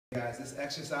Guys, this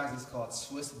exercise is called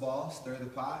Swiss ball, stir the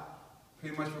pot.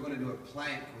 Pretty much we're going to do a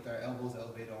plank with our elbows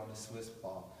elevated on the Swiss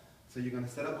ball. So you're going to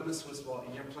set up on the Swiss ball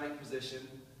in your plank position,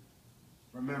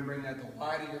 remembering that the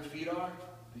wider your feet are,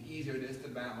 the easier it is to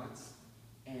balance.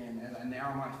 And as I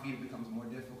narrow my feet, it becomes more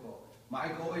difficult. My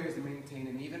goal here is to maintain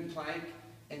an even plank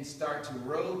and start to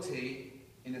rotate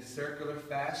in a circular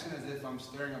fashion as if I'm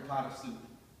stirring a pot of soup.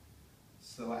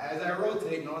 So as I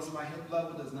rotate, notice my hip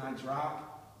level does not drop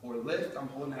or lift. I'm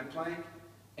holding that plank,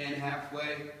 and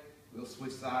halfway we'll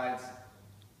switch sides.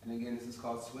 And again, this is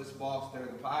called Swiss ball, stir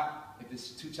the pot. If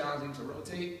it's too challenging to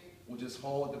rotate, we'll just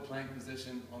hold the plank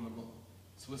position on the ball.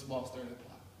 Swiss ball, stir the pot.